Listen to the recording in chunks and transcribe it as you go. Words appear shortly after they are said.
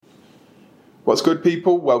What's good,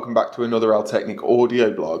 people? Welcome back to another Altechnic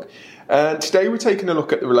audio blog. And today we're taking a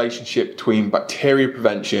look at the relationship between bacteria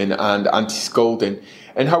prevention and anti-scalding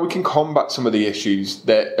and how we can combat some of the issues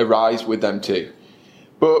that arise with them too.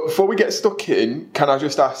 But before we get stuck in, can I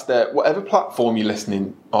just ask that whatever platform you're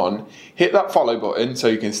listening on, hit that follow button so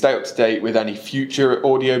you can stay up to date with any future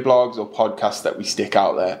audio blogs or podcasts that we stick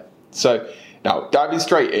out there. So now, diving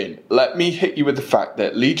straight in, let me hit you with the fact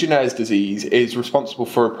that Legionnaire's disease is responsible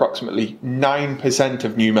for approximately 9%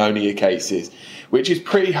 of pneumonia cases, which is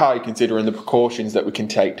pretty high considering the precautions that we can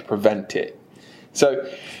take to prevent it. So,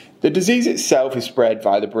 the disease itself is spread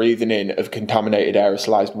via the breathing in of contaminated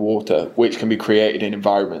aerosolized water, which can be created in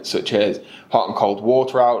environments such as hot and cold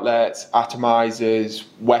water outlets, atomizers,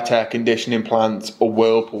 wet air conditioning plants, or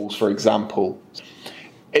whirlpools, for example.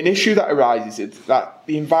 An issue that arises is that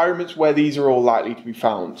the environments where these are all likely to be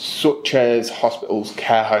found, such as hospitals,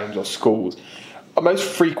 care homes or schools, are most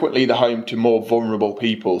frequently the home to more vulnerable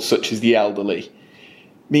people, such as the elderly,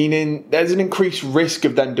 meaning there's an increased risk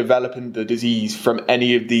of them developing the disease from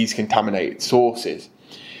any of these contaminated sources.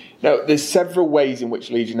 Now, there's several ways in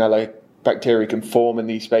which Legionella bacteria can form in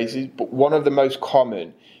these spaces, but one of the most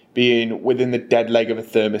common being within the dead leg of a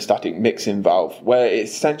thermostatic mixing valve, where it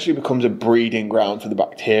essentially becomes a breeding ground for the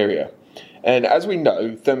bacteria. And as we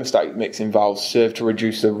know, thermostatic mixing valves serve to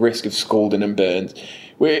reduce the risk of scalding and burns,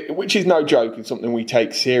 which is no joke and something we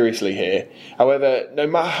take seriously here. However, no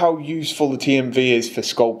matter how useful the TMV is for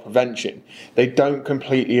scald prevention, they don't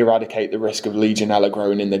completely eradicate the risk of Legionella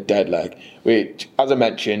growing in the dead leg, which, as I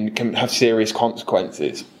mentioned, can have serious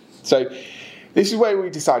consequences. So this is where we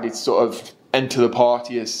decided to sort of enter the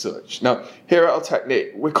party as such. Now, here at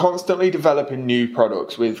Altechnic, we're constantly developing new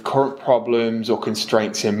products with current problems or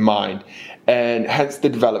constraints in mind, and hence the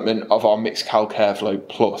development of our Mixed Calc Airflow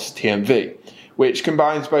Plus TMV, which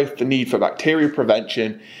combines both the need for bacteria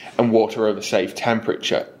prevention and water over safe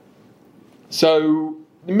temperature. So,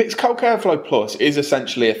 the Mixed Calc Airflow Plus is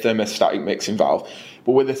essentially a thermostatic mixing valve,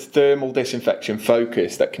 but with a thermal disinfection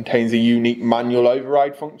focus that contains a unique manual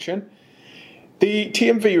override function. The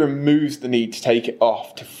TMV removes the need to take it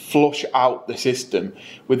off to flush out the system,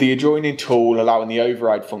 with the adjoining tool allowing the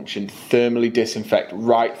override function to thermally disinfect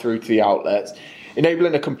right through to the outlets,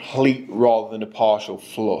 enabling a complete rather than a partial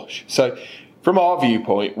flush. So from our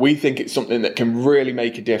viewpoint, we think it's something that can really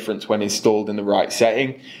make a difference when installed in the right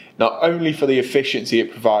setting, not only for the efficiency it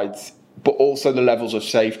provides, but also the levels of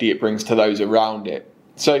safety it brings to those around it.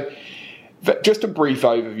 So just a brief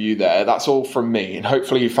overview there, that's all from me, and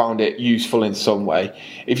hopefully you found it useful in some way.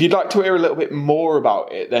 If you'd like to hear a little bit more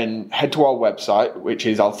about it, then head to our website, which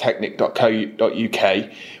is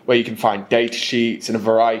altechnic.co.uk, where you can find data sheets and a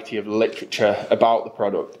variety of literature about the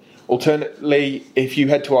product. Alternatively, if you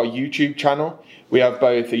head to our YouTube channel, we have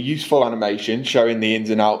both a useful animation showing the ins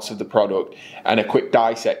and outs of the product and a quick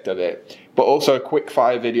dissect of it, but also a quick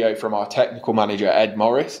fire video from our technical manager, Ed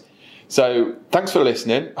Morris. So thanks for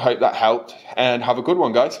listening. I hope that helped, and have a good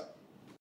one, guys.